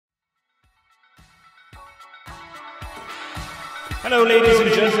Hello, ladies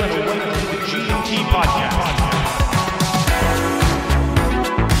and gentlemen, and welcome to the G&T podcast.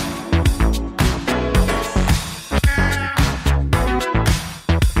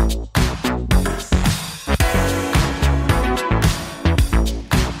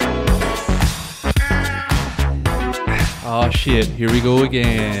 Oh shit, here we go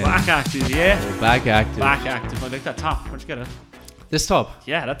again. Back active, yeah? Back active. Back active. I like that top. Where'd you get it? This top?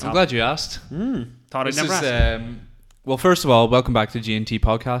 Yeah, that top. I'm glad you asked. Thought I'd This never is, ask. well, first of all, welcome back to G&T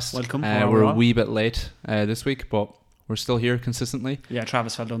podcast. Welcome. We're a wee bit late this week, but we're still here consistently. Yeah,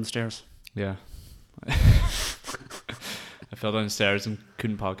 Travis fell down the stairs. Yeah. I fell down the stairs and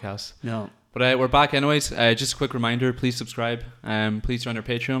couldn't podcast. No. But we're back anyways. Just a quick reminder, please subscribe. Please join our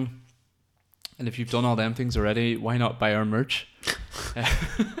Patreon. And if you've done all them things already, why not buy our merch?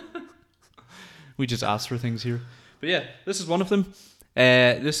 We just ask for things here. But yeah, this is one of them.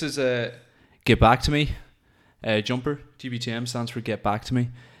 This is a Get Back to Me jumper. GBTM stands for Get Back to Me.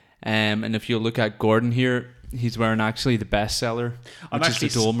 And if you look at Gordon here, he's wearing actually the best seller, which is the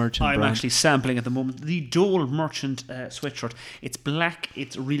Dole Merchant I'm brand. actually sampling at the moment the Dole Merchant sweatshirt. It's black,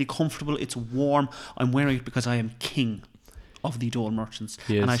 it's really comfortable, it's warm. I'm wearing it because I am king of the Dole Merchants,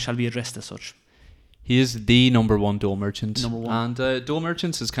 and I shall be addressed as such. He is the number one Dole Merchant. Number one. And Dole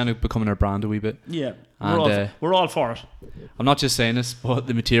Merchants is kind of becoming our brand a wee bit. Yeah, And, we're all for it. I'm not just saying this, but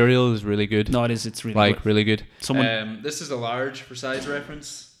the material is really good. No, it is. It's really like good. really good. This is a large for size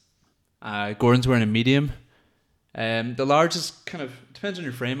reference. Gordon's wearing a medium. The large is kind of depends on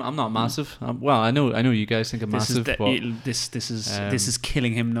your frame. I'm not massive. Well, I know you guys think I'm massive, but this is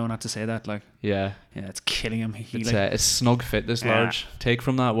killing him. No, not to say that. Like, yeah, it's killing him. It's snug fit. This large. Take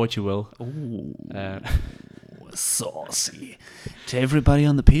from that what you will. Ooh, saucy. To everybody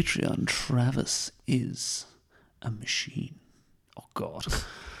on the Patreon, Travis is a machine. Oh God,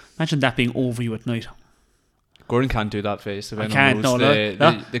 imagine that being over you at night. Gordon can't do that face. If I anyone can't.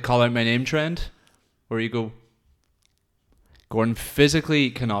 knows the call out my name trend, where you go. Gordon physically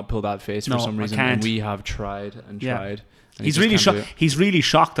cannot pull that face for some reason, and we have tried and tried. And he's really shocked. He's really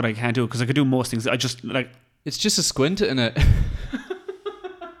shocked that I can't do it because I could do most things. I just like it's just a squint in it.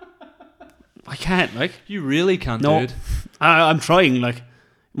 I can't. Like you really can't do it. I'm trying. Like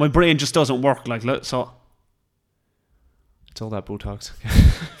my brain just doesn't work. Like so. It's all that Botox.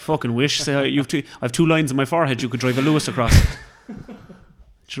 Fucking wish. Say I have two lines in my forehead. You could drive a Lewis across. Do you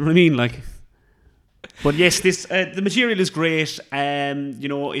know what I mean? Like. But yes, this the material is great.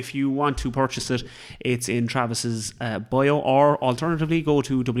 If you want to purchase it, it's in Travis's bio, or alternatively, go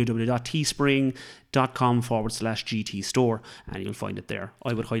to www.teespring.com/GT store and you'll find it there.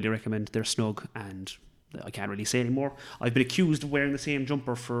 I would highly recommend. They're snug, and I can't really say anymore. I've been accused of wearing the same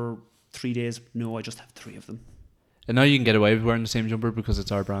jumper for 3 days. No, I just have 3 of them. And now you can get away with wearing the same jumper because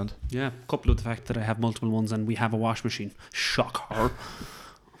it's our brand. Yeah, coupled with the fact that I have multiple ones and we have a wash machine. Shocker.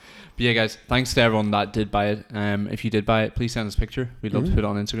 But yeah, guys, thanks to everyone that did buy it. If you did buy it, please send us a picture. We'd love to put it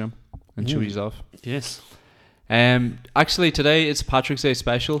on Instagram and show you off. Yes. Actually, today it's Patrick's Day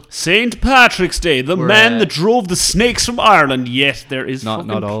special. St. Patrick's Day, the man that drove the snakes from Ireland. Yes, there is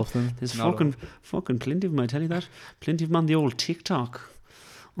not all of them. There's fucking plenty of them, I tell you that. Plenty of them on the old TikTok,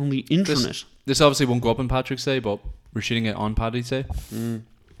 on the internet. This obviously won't go up on Patrick's Day, but we're shooting it on Paddy's Day.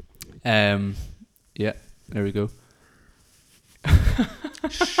 Yeah, there we go.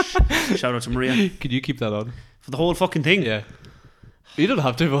 Shout out to Maria. Could you keep that on for the whole fucking thing? Yeah, you don't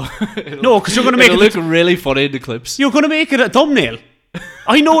have to, but no, because you're going to make it look really funny in the clips. You're going to make it a thumbnail.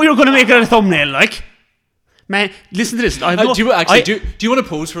 I know you're going to make it a thumbnail. Like, man, listen to this. Do you want to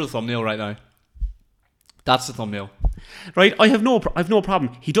pose for the thumbnail right now? That's the thumbnail, right? I've no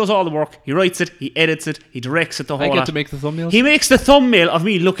problem. He does all the work. He writes it. He edits it. He directs it. I get to make the thumbnails. He makes the thumbnail of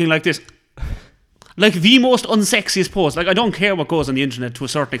me looking like this. Like the most unsexiest pose. Like I don't care what goes on the internet to a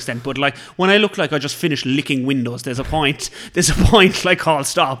certain extent, but like when I look like I just finished licking windows, there's a point like called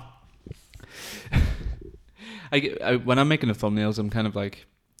stop. When I'm making the thumbnails, I'm kind of like,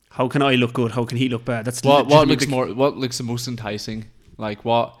 how can I look good? How can he look bad? That's what looks the most enticing. Like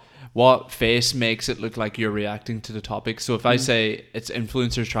what face makes it look like you're reacting to the topic. So if I say it's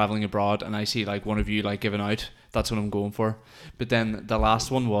influencers traveling abroad and I see like one of you like giving out, that's what I'm going for. But then the last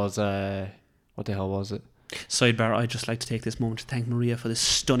one was what the hell was it? Sidebar, I'd just like to take this moment to thank Maria for this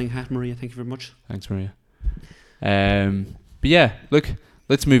stunning hat. Maria, thank you very much. Thanks, Maria. But yeah, look,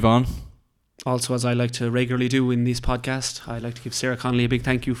 let's move on. Also, as I like to regularly do in these podcasts, I'd like to give Sarah Connolly a big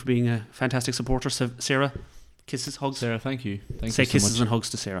thank you for being a fantastic supporter. Sarah, kisses, hugs. Sarah, thank you. Say you so kisses much. and hugs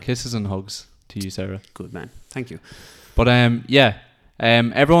to Sarah. Kisses and hugs to you, Sarah. Good man. Thank you. But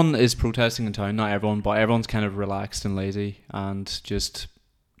everyone is protesting in town. Not everyone, but everyone's kind of relaxed and lazy and just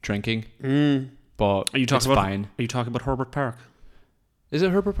drinking. But Are you talking fine. Are you talking about Herbert Park? Is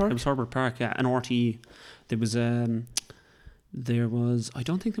it Herbert Park? It was Herbert Park, yeah, an RTE. There was I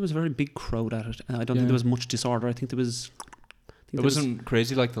don't think there was a very big crowd at it. I don't think there was much disorder. I think there was. It wasn't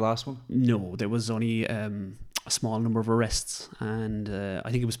crazy like the last one. No, there was only a small number of arrests, and I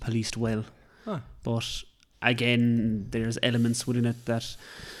think it was policed well. Huh. But again, there's elements within it that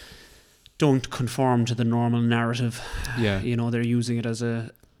don't conform to the normal narrative. Yeah. You know, they're using it as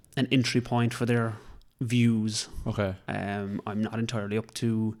an entry point for their views. Okay. I'm not entirely up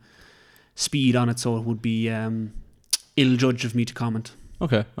to speed on it, so it would be ill-judged of me to comment.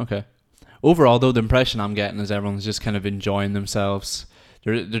 Okay. Overall, though, the impression I'm getting is everyone's just kind of enjoying themselves.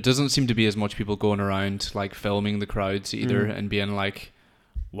 There doesn't seem to be as much people going around like filming the crowds either and being like,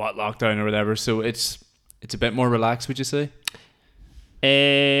 "What lockdown" or whatever. So it's a bit more relaxed, would you say?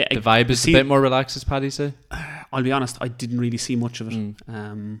 The vibe is a bit more relaxed, as Paddy say. I'll be honest, I didn't really see much of it.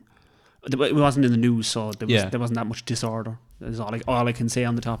 It wasn't in the news, so there wasn't that much disorder. That's all I can say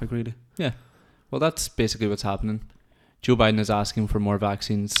on the topic, really. Yeah. Well, that's basically what's happening. Joe Biden is asking for more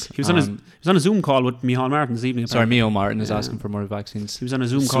vaccines. He was on a Zoom call with Micheál Martin this evening. Sorry, Micheál Martin is asking for more vaccines. He was on a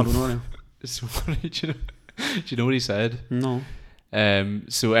Zoom call with Oreo. It's so funny. Do you know what he said? No.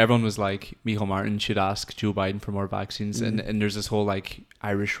 So everyone was like, Micheál Martin should ask Joe Biden for more vaccines, and there's this whole like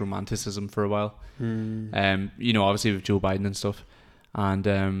Irish romanticism for a while. You know, obviously with Joe Biden and stuff. And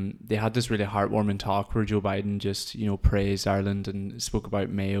they had this really heartwarming talk where Joe Biden just, you know, praised Ireland and spoke about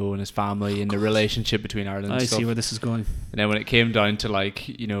Mayo and his family and the relationship between Ireland and stuff. I see where this is going. And then when it came down to, like,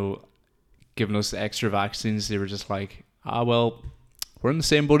 you know, giving us extra vaccines, they were just like, well, we're in the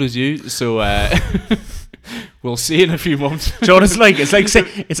same boat as you, so we'll see in a few months. Joe, it's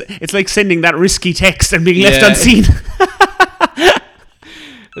like sending that risky text and being left unseen.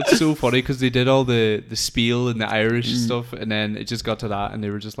 It's so funny because they did all the spiel and the Irish stuff, and then it just got to that, and they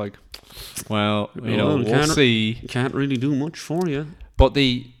were just like, "Well, you know, we'll see." Can't really do much for you. But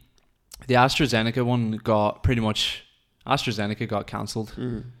the AstraZeneca one got pretty much. AstraZeneca got cancelled.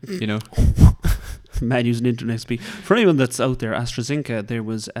 You know, man using internet speed. For anyone that's out there, AstraZeneca, there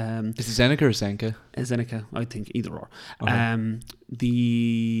was is it Zeneca or Zenka? Zeneca, I think, either or. Okay.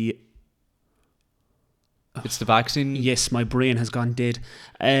 It's the vaccine? Yes, my brain has gone dead.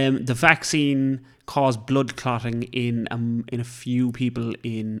 The vaccine caused blood clotting in a few people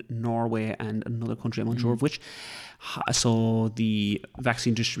in Norway and another country, I'm unsure of which. So the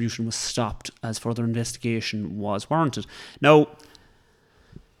vaccine distribution was stopped as further investigation was warranted. Now,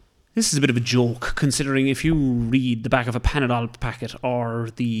 this is a bit of a joke, considering if you read the back of a Panadol packet or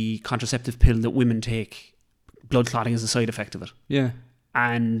the contraceptive pill that women take, blood clotting is a side effect of it. Yeah.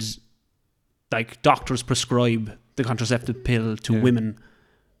 And like doctors prescribe the contraceptive pill to women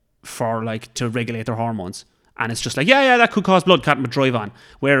for like to regulate their hormones, and it's just like that could cause blood clotting, but drive on.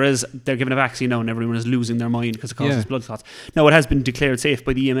 Whereas they're given a vaccine now and everyone is losing their mind because it causes blood clots. Now it has been declared safe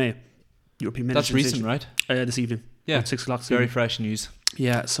by the EMA, European Medicines. That's recent, right? This evening. Yeah, at 6 o'clock. Very fresh news.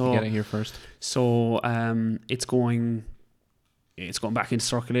 Yeah, so get it here first. So it's going back into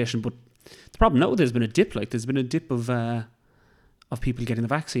circulation, but the problem now, there's been a dip of people getting the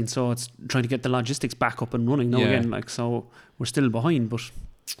vaccine, so it's trying to get the logistics back up and running now again. Like, so we're still behind, but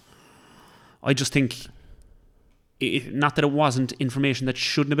I just think, not that it wasn't information that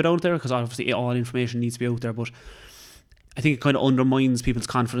shouldn't have been out there, because obviously all information needs to be out there, but I think it kind of undermines people's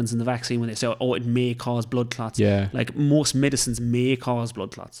confidence in the vaccine when they say, it may cause blood clots. Yeah. Like, most medicines may cause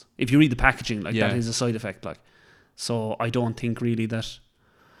blood clots. If you read the packaging, like, that is a side effect. Like, so I don't think really that.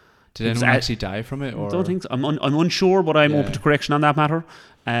 Did anyone actually die from it? Or? I don't think so. I'm unsure, but I'm open to correction on that matter.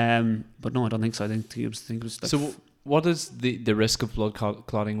 But no, I don't think so. I think it was like. So what is the risk of blood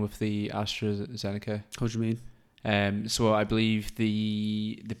clotting with the AstraZeneca? What do you mean? So I believe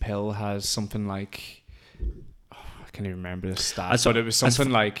the pill has something like, I can't even remember the stats, but it was something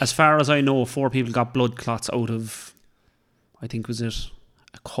like. As far as I know, 4 people got blood clots out of, I think, was it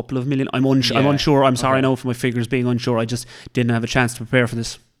a couple of million? I'm unsure. I'm sorry now for my figures being unsure. I just didn't have a chance to prepare for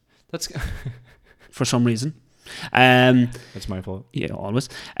this. That's for some reason. That's my fault. Yeah, always.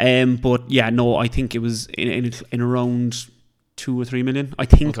 But yeah, no, I think it was in around 2 or 3 million. I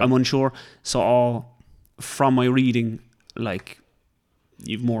think. I'm unsure. So from my reading, like,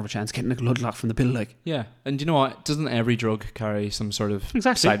 you've more of a chance getting a blood clot from the pill. Like, yeah, and you know what? Doesn't every drug carry some sort of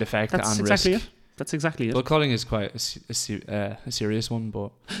side effect and exactly risk? That's exactly it. Blood clotting is quite a serious one, but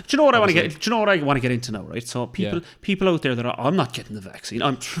do you know what I want to get? Do you know what I want to get into now? Right. So people out there that are, I'm not getting the vaccine.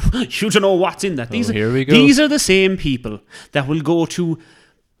 You don't know what's in that. Here we go. These are the same people that will go to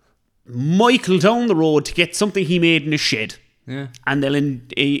Michael down the road to get something he made in a shed. Yeah. And they'll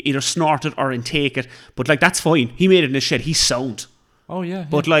either snort it or intake it. But like, that's fine. He made it in a shed. He's sound. Oh yeah.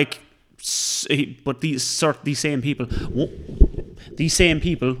 But like, but these same people these same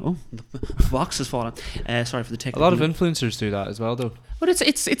people. Oh, the box has fallen. Sorry for the A technical. lot of influencers do that as well, though. But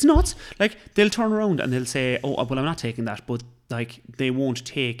it's nuts. Like, they'll turn around and they'll say, "Oh, well, I'm not taking that," but like, they won't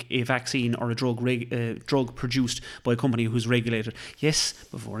take a vaccine or a drug produced by a company who's regulated. Yes,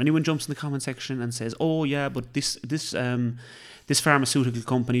 before anyone jumps in the comment section and says, "Oh yeah, but this pharmaceutical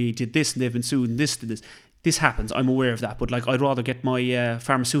company did this and they've been sued and this did this." This happens. I'm aware of that, but like, I'd rather get my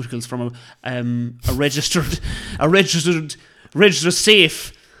pharmaceuticals from a registered,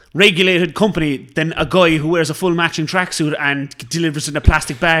 safe, regulated company than a guy who wears a full matching tracksuit and delivers in a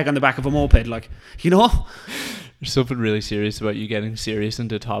plastic bag on the back of a moped. Like, you know. There's something really serious about you getting serious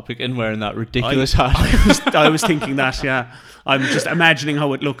into a topic and wearing that ridiculous hat. I was thinking that. Yeah, I'm just imagining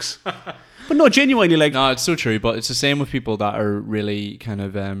how it looks. But no, genuinely, like, No, it's so true. But it's the same with people that are really kind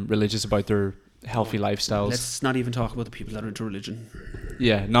of religious about their healthy lifestyles. Let's not even talk about the people that are into religion.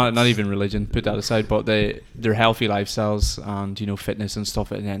 Yeah, not even religion. Put that aside. But their healthy lifestyles and fitness and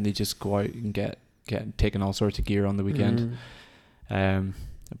stuff, and then they just go out and get taking all sorts of gear on the weekend.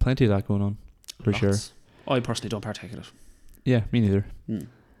 Plenty of that going on, for sure. I personally don't partake in it. Yeah, me neither.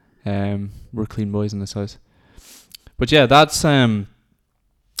 We're clean boys in this house. But yeah, that's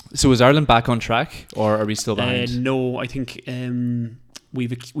so is Ireland back on track, or are we still behind? No, I think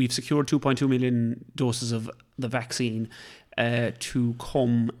we've secured 2.2 million doses of the vaccine to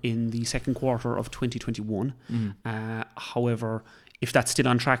come in the second quarter of 2021. However, if that's still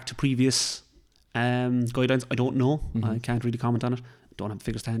on track to previous guidelines, I don't know. I can't really comment on it. Don't have the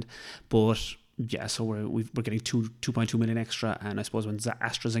figures to hand, but yeah, so we're getting 2.2 million extra, and I suppose when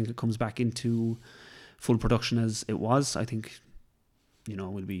AstraZeneca comes back into full production as it was, I think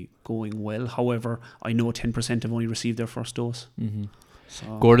we'll be going well. However, I know 10% have only received their first dose.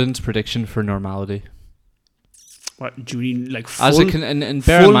 So, Gordon's prediction for normality. What do you mean, like full, as it can, and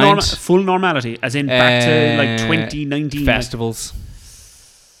bear in mind full normality, as in back to like 2019 festivals?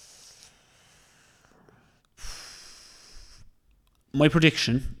 My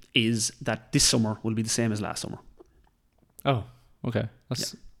prediction is that this summer will be the same as last summer. Oh, okay.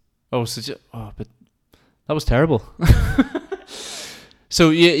 That's but that was terrible. So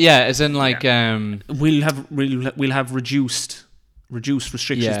yeah, as in like we'll have reduced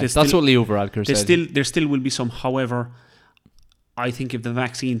restrictions. Yeah, that's what Leo Varadkar said. There still will be some. However, I think if the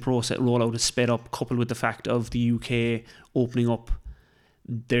vaccine process rollout is sped up, coupled with the fact of the UK opening up,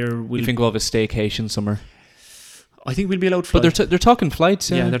 there will. You think we'll have a staycation summer? I think we'll be allowed flights. But they're talking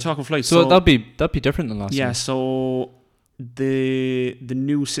flights. Yeah, they're talking flights. So that'd be different than last year. Yeah, so the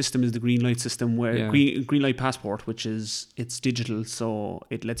new system is the green light system, where green light passport, which is it's digital, so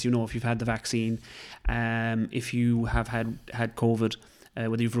it lets you know if you've had the vaccine, if you have had COVID,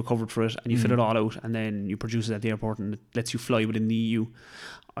 whether you've recovered for it, and you fill it all out, and then you produce it at the airport, and it lets you fly within the EU.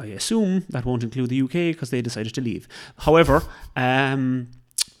 I assume that won't include the UK because they decided to leave. However,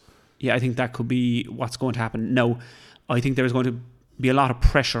 I think that could be what's going to happen. Now, I think there's going to be a lot of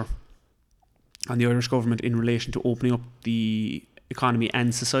pressure on the Irish government in relation to opening up the economy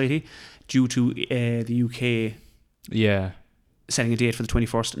and society due to the UK setting a date for the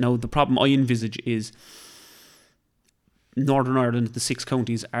 21st. Now, the problem I envisage is Northern Ireland, the 6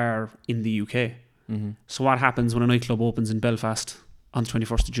 counties, are in the UK. So what happens when a nightclub opens in Belfast on the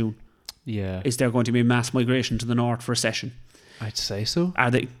 21st of June? Yeah. Is there going to be a mass migration to the north for a session? I'd say so.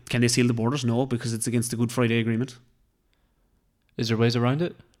 Can they seal the borders? No, because it's against the Good Friday Agreement. Is there ways around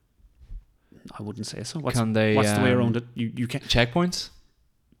it? I wouldn't say so. What's the way around it? You can't. Checkpoints?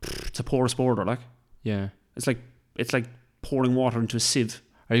 It's a porous border, like. Yeah. It's like pouring water into a sieve.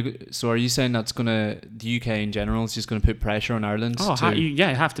 Are you saying that's the UK in general is just gonna put pressure on Ireland? You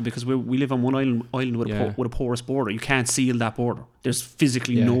have to, because we live on one island with a porous border. You can't seal that border. There's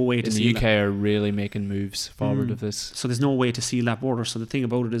physically no way to seal it. The UK are really making moves forward of this. So there's no way to seal that border. So the thing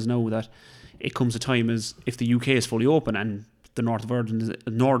about it is now that it comes a time as if the UK is fully open and the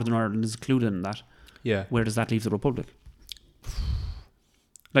Northern Ireland is included in that. Yeah. Where does that leave the Republic?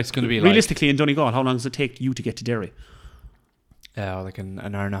 Like, it's going to be realistically in Donegal, how long does it take you to get to Derry? Like an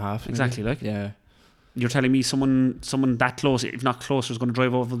hour and a half. Exactly, maybe. like. Yeah. You're telling me someone that close, if not closer, is going to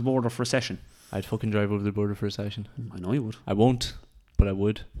drive over the border for a session? I'd fucking drive over the border for a session. I know you would. I won't, but I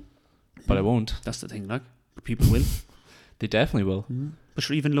would. But I won't. That's the thing, like. But people will. They definitely will. But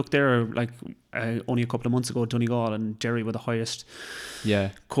sure, even look there, like only a couple of months ago, Donegal and Derry were the highest. Yeah.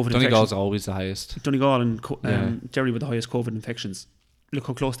 COVID Donegal's always the highest. Donegal and Derry were the highest COVID infections. Look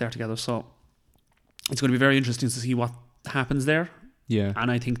how close they are together. So it's going to be very interesting to see what happens there. Yeah.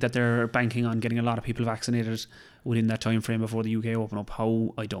 And I think that they're banking on getting a lot of people vaccinated within that time frame before the UK open up.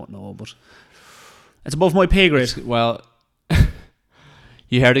 How, I don't know, but it's above my pay grade. Well,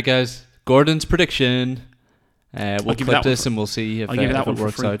 you heard it, guys. Gordon's prediction. We'll give clip that one this and we'll see if I'll give you that it one for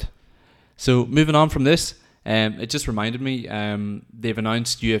works free. out. So moving on from this, it just reminded me. They've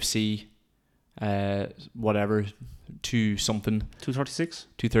announced UFC, whatever, 236.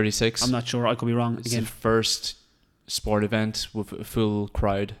 236. I'm not sure. I could be wrong It's again. the first sport event with a full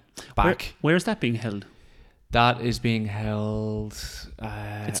crowd back. Where is that being held? That is being held.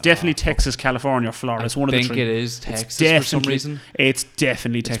 It's definitely Texas, California, Florida. It's one of the three. I think it is Texas for some definitely- reason. It's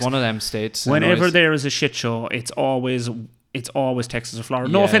definitely It's Texas. one of them states. I know Whenever it's- there is a shit show, it's always Texas or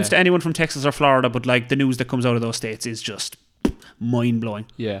Florida. No Yeah. offense to anyone from Texas or Florida, but like the news that comes out of those states is just mind blowing.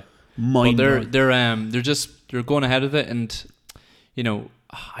 Yeah. Mind Well, blowing. they're going ahead of it, and you know,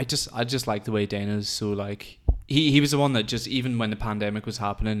 I just like the way Dana's so like he was the one that just, even when the pandemic was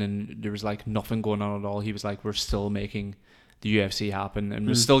happening and there was like nothing going on at all, he was like, we're still making the UFC happen and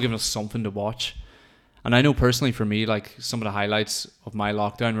we're still giving us something to watch. And I know personally for me, like some of the highlights of my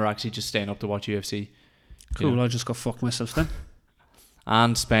lockdown were actually just staying up to watch UFC. Cool. You know, I'll just go fuck myself then.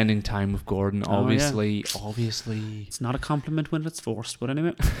 and spending time with Gordon, Oh, obviously. It's not a compliment when it's forced, but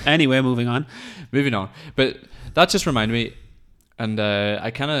anyway, moving on. Moving on, but that just reminded me, and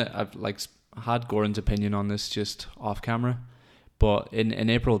I've like had Gordon's opinion on this just off camera, but in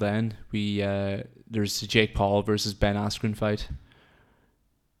April then we there's the Jake Paul versus Ben Askren fight.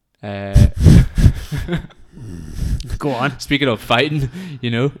 Go on. Speaking of fighting, you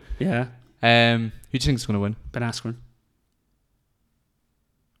know, Yeah. who do you think is going to win? Ben Askren.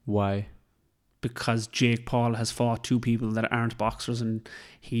 Why? Because Jake Paul has fought two people that aren't boxers, and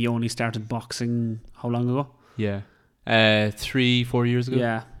he only started boxing how long ago? Yeah, 3-4 years ago.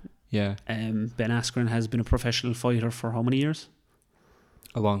 Yeah. Ben Askren has been a professional fighter for how many years?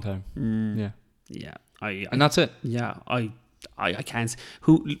 a long time. Yeah, Yeah. and that's it. Yeah, I can't.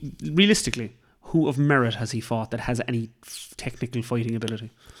 Realistically, who of merit has he fought that has any technical fighting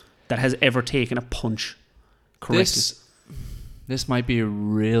ability, that has ever taken a punch correctly? This might be a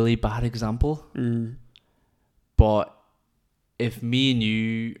really bad example, but if me and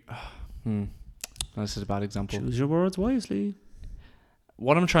you, this is a bad example. Choose your words wisely.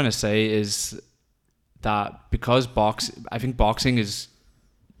 What I'm trying to say is that because I think boxing is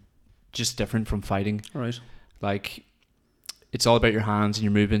just different from fighting. Right. Like, it's all about your hands and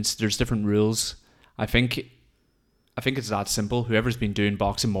your movements. There's different rules. I think it's that simple. Whoever's been doing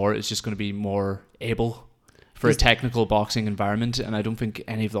boxing more is just going to be more able for a technical boxing environment, and I don't think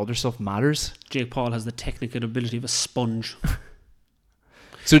any of the other stuff matters. Jake Paul has the technical ability of a sponge.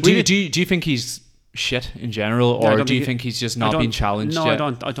 So do you think he's shit in general, or do you think he's just not being challenged No, yet?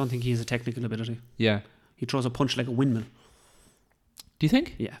 I don't think he has a technical ability. Yeah. He throws a punch like a windmill. Do you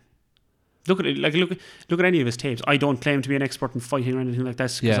think? Yeah. Look at it. Like look at any of his tapes. I don't claim to be an expert in fighting or anything like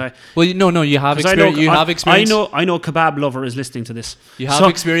that. Yeah. You have experience. You have experience. I know Kebab Lover is listening to this. You have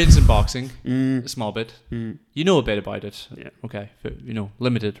experience in boxing, a small bit. Mm. You know a bit about it. Yeah. Okay.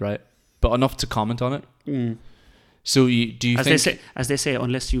 Limited, right? But enough to comment on it. So do you think? As they say,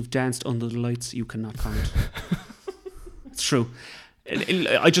 unless you've danced under the lights, you cannot comment. It's true.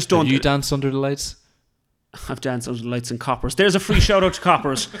 I just don't. Have you danced under the lights? I've danced under the lights in Coppers. There's a free shout out to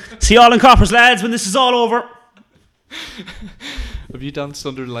Coppers. See y'all in Coppers, lads, when this is all over. Have you danced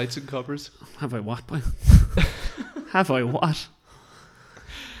under the lights in Coppers? Have I what, boy? Have I what?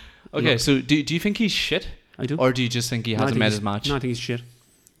 Okay, so do you think he's shit? I do. Or do you just think he hasn't met his match? No, I think he's shit.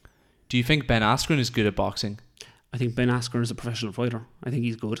 Do you think Ben Askren is good at boxing? I think Ben Askren is a professional fighter. I think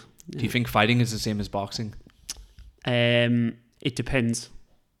he's good. Do you think fighting is the same as boxing? It depends.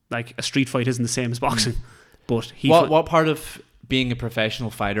 Like, a street fight isn't the same as boxing. But what part of being a professional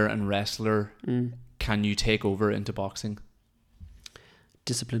fighter and wrestler can you take over into boxing?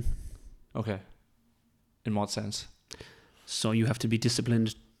 Discipline. Okay. In what sense? So you have to be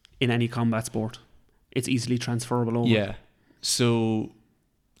disciplined in any combat sport. It's easily transferable over. Yeah. So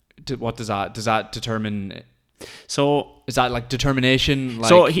what does that determine? So is that like determination? Like,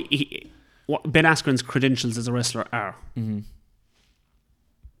 so what Ben Askren's credentials as a wrestler are.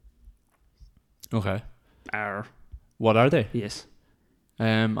 Okay. Are. What are they? Yes.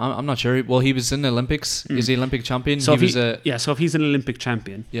 I'm not sure. Well, he was in the Olympics. Is he Olympic champion? So so if he's an Olympic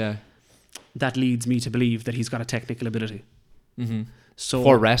champion, that leads me to believe that he's got a technical ability. So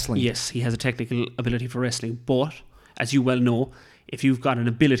for wrestling, yes, he has a technical ability for wrestling. But as you well know, if you've got an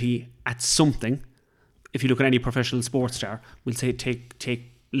ability at something, if you look at any professional sports star, we'll say take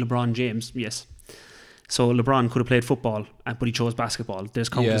LeBron James. Yes. So LeBron could have played football, but he chose basketball. There's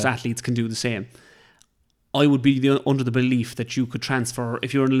countless athletes can do the same. I would be under the belief that you could transfer,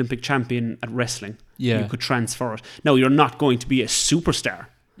 if you're an Olympic champion at wrestling, you could transfer it. Now, you're not going to be a superstar.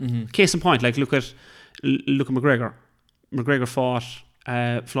 Case in point, like look at McGregor. McGregor fought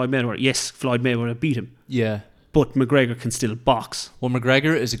Floyd Mayweather. Yes, Floyd Mayweather beat him. Yeah. but McGregor can still box. Well,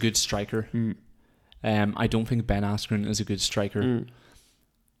 McGregor is a good striker. Mm. I don't think Ben Askren is a good striker. Mm.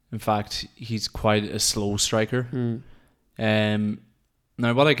 In fact, he's quite a slow striker. Mm.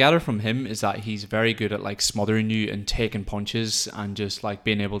 Now, what I gather from him is that he's very good at like smothering you and taking punches and just like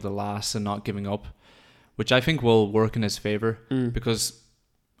being able to last and not giving up, which I think will work in his favor because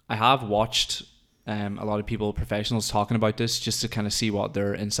I have watched a lot of people, professionals, talking about this just to kind of see what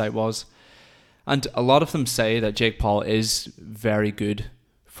their insight was. And a lot of them say that Jake Paul is very good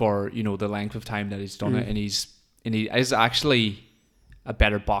for, you know, the length of time that he's done it, and he is actually a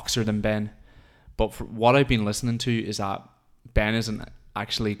better boxer than Ben. But for what I've been listening to is that Ben isn't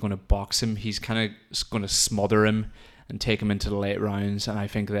actually going to box him. He's kind of going to smother him and take him into the late rounds, and I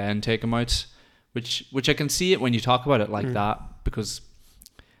think then take him out, which I can see it when you talk about it like that, because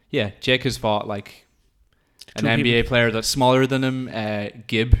yeah, Jake has fought like an NBA player that's smaller than him,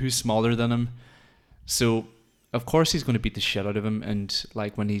 Gibb, who's smaller than him, so of course he's going to beat the shit out of him, and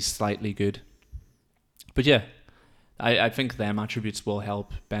like when he's slightly good. But yeah, I think them attributes will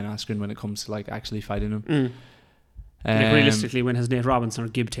help Ben Askren when it comes to like actually fighting him. Like realistically, when has Nate Robinson or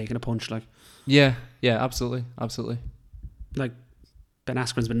Gibb taken a punch? Like, yeah, absolutely. Like, Ben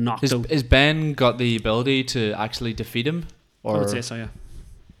Askren's been knocked out. Is Ben got the ability to actually defeat him? Or I would say so, yeah.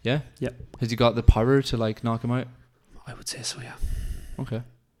 Yeah? Yeah. Has he got the power to like knock him out? I would say so, yeah. Okay.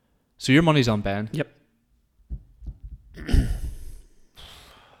 So your money's on Ben? Yep.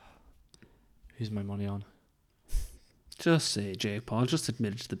 Who's my money on? Just say Jake Paul. Just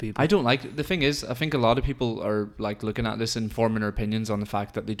admit it to the people. I don't like... The thing is, I think a lot of people are like looking at this and forming their opinions on the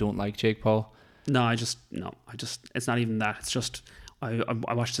fact that they don't like Jake Paul. No, it's not even that. It's just, I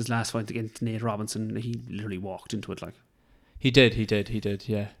watched his last fight against Nate Robinson. He literally walked into it like. He did,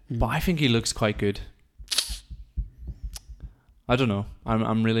 yeah. But I think he looks quite good. I don't know.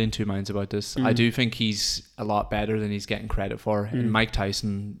 I'm really in two minds about this. I do think he's a lot better than he's getting credit for. And Mike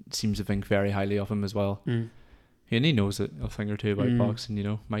Tyson seems to think very highly of him as well. And he knows a thing or two about boxing, you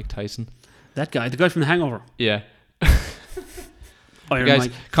know, Mike Tyson. That guy, the guy from The Hangover. Yeah. Iron Guys,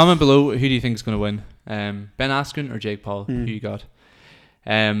 Mike. comment below, who do you think is going to win? Ben Askren or Jake Paul? Who you got?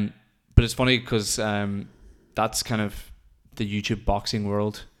 But it's funny because that's kind of the YouTube boxing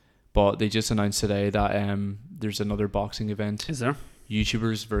world. But they just announced today that there's another boxing event. Is there?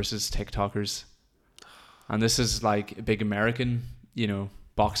 YouTubers versus TikTokers. And this is like a big American, you know,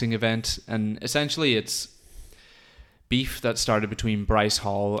 boxing event. And essentially it's beef that started between Bryce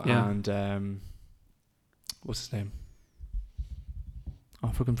Hall and what's his name? Oh,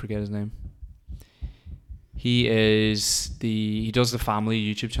 I fucking forget his name. He does the family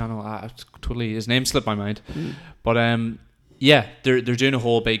YouTube channel. Totally, his name slipped my mind. But yeah, they're doing a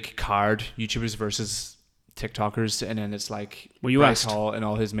whole big card, YouTubers versus TikTokers, and then it's like Were you Bryce asked? Hall and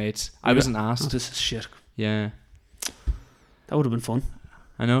all his mates. I wasn't asked. Oh, this is shit. Yeah, That would have been fun.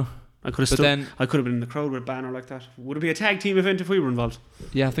 I know. I could have been in the crowd with a banner like that. Would it be a tag team event if we were involved?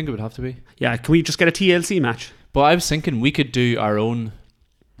 Yeah, I think it would have to be. Yeah, can we just get a TLC match? But I was thinking we could do our own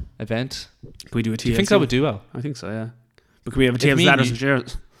event. Can we do a TLC? Do you think that would do well? I think so, yeah. But can we have a tables, ladders and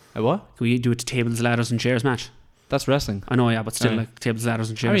chairs? A what? Can we do a tables, ladders and chairs match? That's wrestling. I know, yeah, but still, like tables, ladders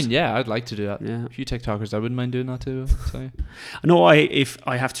and chairs. I mean, yeah, I'd like to do that. Yeah. A few TikTokers, I wouldn't mind doing that too. So. I know. If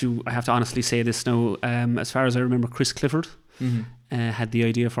I have to honestly say this now. As far as I remember, Chris Clifford had the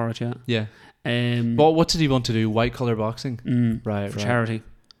idea for it. Yeah. Yeah. But what did he want to do? White collar boxing, right? For charity.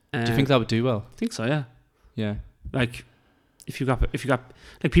 Do you think that would do well? I think so. Yeah. Yeah. Like, if you got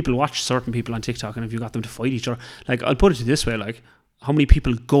like people watch certain people on TikTok, and if you got them to fight each other, like I'll put it this way, like how many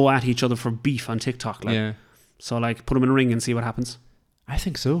people go at each other for beef on TikTok? Like, yeah. So like put them in a ring and see what happens. I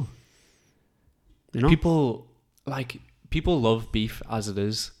think so. You know, people love beef as it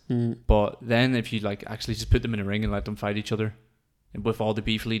is, but then if you like actually just put them in a ring and let them fight each other, and with all the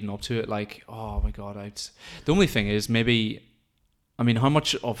beef leading up to it, like, oh my god, the only thing is maybe, I mean, how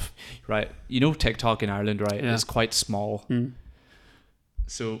much of, right, you know, TikTok in Ireland, right, is quite small.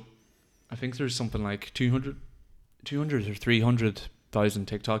 So I think there's something like 200 or 300,000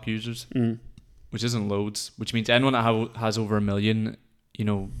 TikTok users, which isn't loads, which means anyone that has over 1 million, you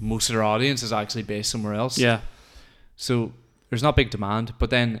know, most of their audience is actually based somewhere else. Yeah. So there's not big demand, but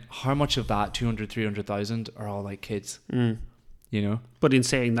then how much of that 200, 300,000 are all like kids? You know? But in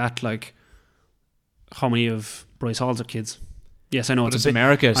saying that, like, how many of Bryce Hall's are kids? Yes, I know it's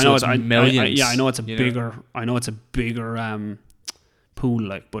America, so it's millions. I know it's a bigger. I know it's a bigger pool.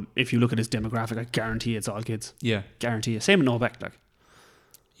 Like, but if you look at his demographic, I guarantee it's all kids. Yeah, guarantee. Same in Novak, like.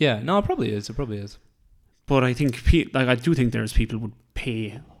 Yeah, no, it probably is. But I think, I do think there's people would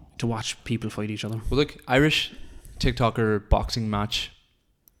pay to watch people fight each other. Well, look, Irish TikToker boxing match.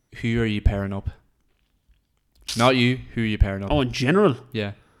 Who are you pairing up? Not you. Who are you pairing up? Oh, in general,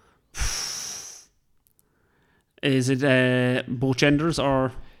 Yeah. is it both genders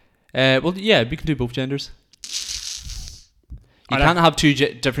or? Well, yeah, we can do both genders. You I'd can't have two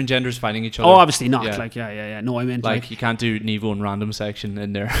different genders fighting each other. Oh, obviously not. Yeah. Like, yeah. No, I meant Like, you can't do Nevo and random section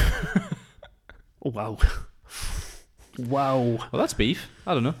in there. Oh, wow. Wow. Well, that's beef.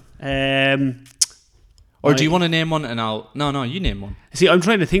 I don't know. Or do you want to name one and I'll... No, you name one. See, I'm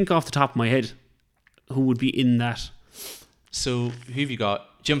trying to think off the top of my head who would be in that. So, who have you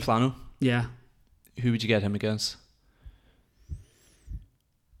got? Jim Flano. Yeah. Who would you get him against?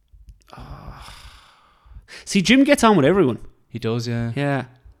 See, Jim gets on with everyone. He does, yeah. Yeah.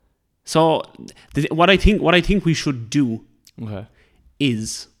 So, what I think we should do Okay.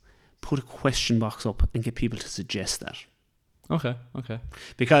 is put a question box up and get people to suggest that. Okay.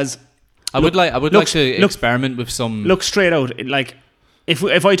 Because I would like to experiment with some... look straight out, like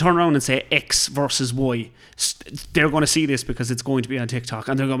if I turn around and say X versus Y, they're going to see this because it's going to be on TikTok,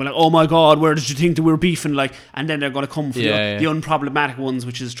 and they're going to be like, oh my god, where did you think that we were beefing? Like, and then they're going to come for the unproblematic ones,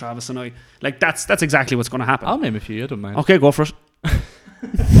 which is Travis and I. Like, that's exactly what's going to happen. I'll name a few, I don't mind. Okay, go for it.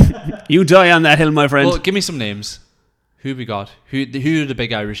 You die on that hill, my friend. Well, give me some names. Who have we got? Who are the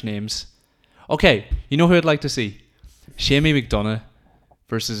big Irish names? Okay, you know who I'd like to see? Shamie McDonough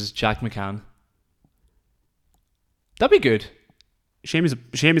versus Jack McCann. That'd be good.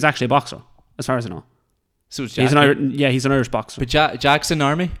 Shamie's actually a boxer, as far as I know. So it's Jack. He's an Irish boxer. But Jack's in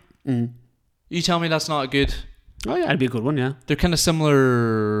Army? Mm. You tell me that's not a good... Oh yeah, it'd be a good one, yeah. They're kind of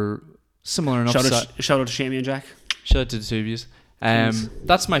similar enough. Shout out to Shamie and Jack. Shout out to the two of yous.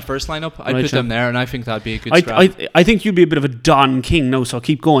 That's my first lineup. I'd put them there, and I think that'd be a good scrap. I think you'd be a bit of a Don King now, so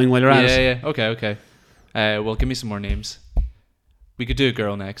keep going while you're at it. Yeah. Okay. Well, give me some more names. We could do a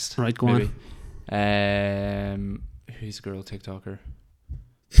girl next. Right, go maybe. On. Who's a girl TikToker?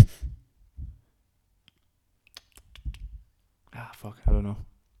 Fuck, I don't know.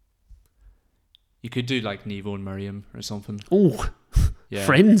 You could do like Nevo and Miriam or something. Oh, yeah.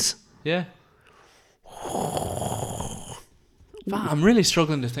 Friends. Yeah. I'm really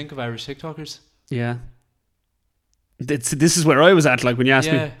struggling to think of Irish TikTokers. Yeah. This is where I was at, like, when you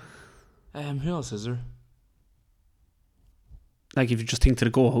asked me. Who else is there? Like, if you just think to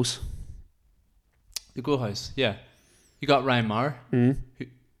the Go House. The Go House, yeah. You got Ryan Marr.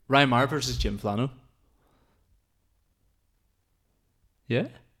 Ryan Marr versus Jim Flano. Yeah?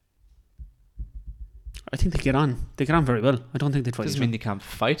 I think they get on. They get on very well. I don't think they'd fight. Doesn't mean they can't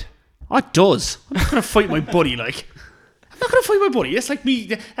fight. Oh, it does. I'm not going to fight my buddy, like. I'm not going to fight my buddy. That's like me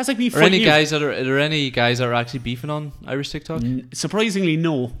fighting you. Are there any guys that are actually beefing on Irish TikTok? Surprisingly,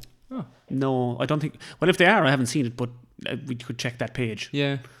 no. Oh. No, I don't think... Well, if they are, I haven't seen it, but we could check that page.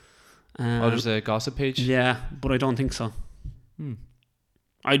 Yeah. There's a gossip page? Yeah, but I don't think so.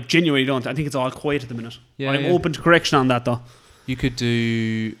 I genuinely don't. I think it's all quiet at the minute. Yeah, I'm open to correction on that, though. You could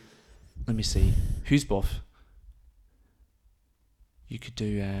do... Let me see. Who's buff? You could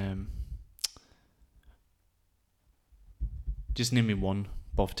do... Just name me one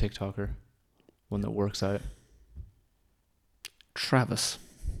buff TikToker. One that works out. Travis.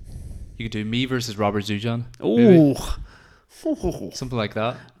 You could do me versus Robert Zujan. Oh. Something like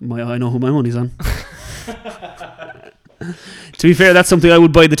that. I know who my money's on. To be fair, that's something I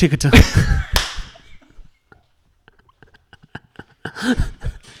would buy the ticket to.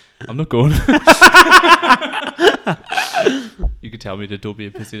 I'm not going. You could tell me to don't be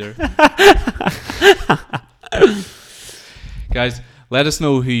a pussy there. Guys, let us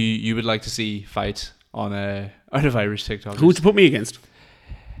know who you would like to see fight on out of Irish TikTok. Who would you put me against?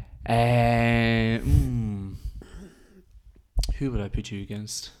 Who would I put you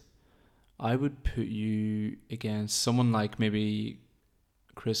against? I would put you against someone like maybe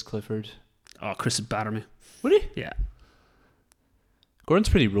Chris Clifford. Oh, Chris would batter me. Would he? Yeah. Gordon's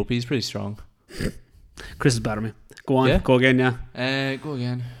pretty ropey. He's pretty strong. Chris would batter me. Go on. Yeah? Go again, yeah. Go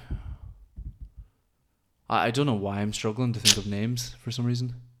again. I don't know why I'm struggling to think of names for some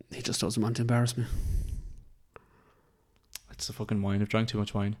reason. He just doesn't want to embarrass me. It's the fucking wine. I've drank too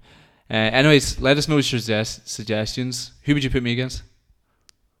much wine. Anyways, let us know your suggestions. Who would you put me against?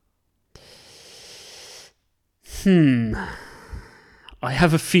 I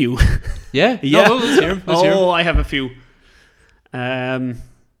have a few. Yeah? Yeah. No, let's hear 'em. Let's hear 'em. I have a few. The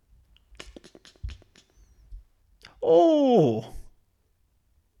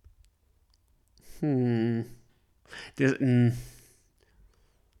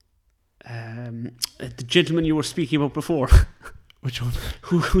gentleman you were speaking about before. Which one?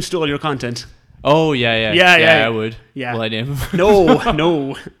 Who stole your content? Oh, yeah. Yeah, I would. Yeah. Will I name him?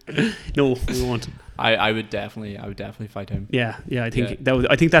 No, we won't. I would definitely fight him. Yeah. I think that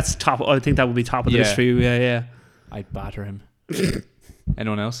would be top of the list for you. Yeah. I'd batter him.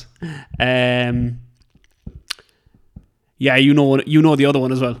 Anyone else? Yeah, you know the other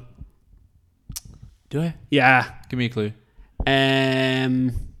one as well. Do I? Yeah. Give me a clue.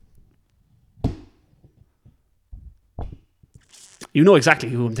 You know exactly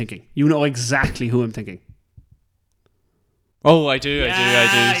who I'm thinking. Oh, I do.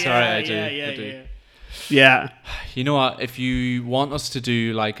 Sorry, I do. Yeah. You know what? If you want us to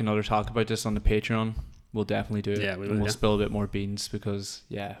do like another talk about this on the Patreon, we'll definitely do it. Yeah, we'll spill a bit more beans because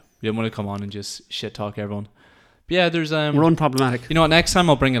we don't want to come on and just shit talk everyone. But yeah, there's we're unproblematic. You know what? Next time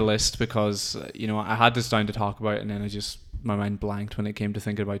I'll bring a list because I had this down to talk about and then my mind blanked when it came to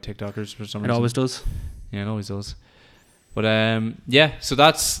thinking about TikTokers for some reason. It always does. Yeah, it always does. But so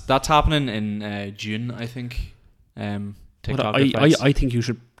that's happening in June, I think. TikTok. I think you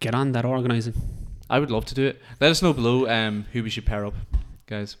should get on that organising. I would love to do it. Let us know below who we should pair up,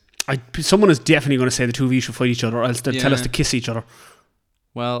 guys. Someone is definitely going to say the two of you should fight each other, or else they'll tell us to kiss each other.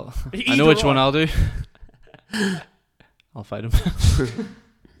 Well, I know which one I'll do. I'll fight him.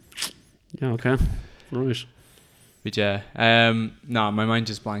 Yeah, okay. Right. But yeah, my mind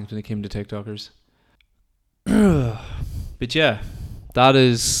just blanked when it came to TikTokers. But yeah,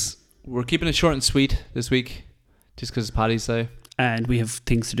 we're keeping it short and sweet this week, just because it's Paddy's Day. And we have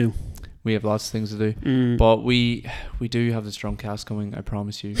things to do. We have lots of things to do. But we do have this drunk cast coming, I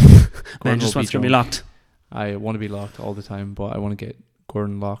promise you. Man just wants to be locked. I want to be locked all the time, but I want to get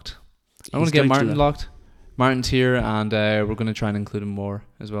Gordon locked. I want to get Martin locked. Martin's here, and we're going to try and include him more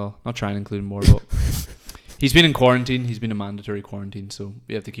as well. Not try and include him more, but he's been in quarantine. He's been in mandatory quarantine, so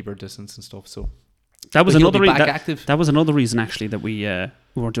we have to keep our distance and stuff. So that was another that was another reason actually that we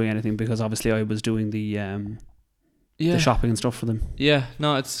weren't doing anything, because obviously I was doing the shopping and stuff for them. Yeah,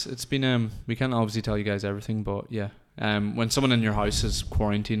 no, it's been we can't obviously tell you guys everything, but yeah. When someone in your house is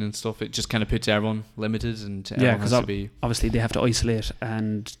quarantined and stuff, it just kind of puts everyone limited, and everyone has to be. Obviously, they have to isolate,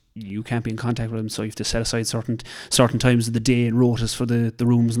 and you can't be in contact with them, so you have to set aside certain times of the day and rotas for the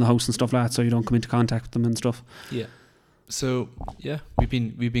rooms in the house and stuff like that, so you don't come into contact with them and stuff. Yeah. So yeah, we've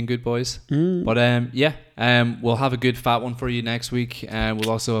been good boys. But we'll have a good fat one for you next week. We'll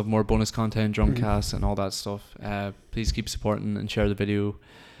also have more bonus content, drunk casts, and all that stuff. Please keep supporting and share the video.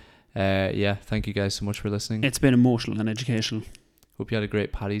 Thank you guys so much for listening. It's been emotional and educational. Hope you had a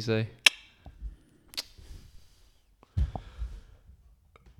great Paddy's Day.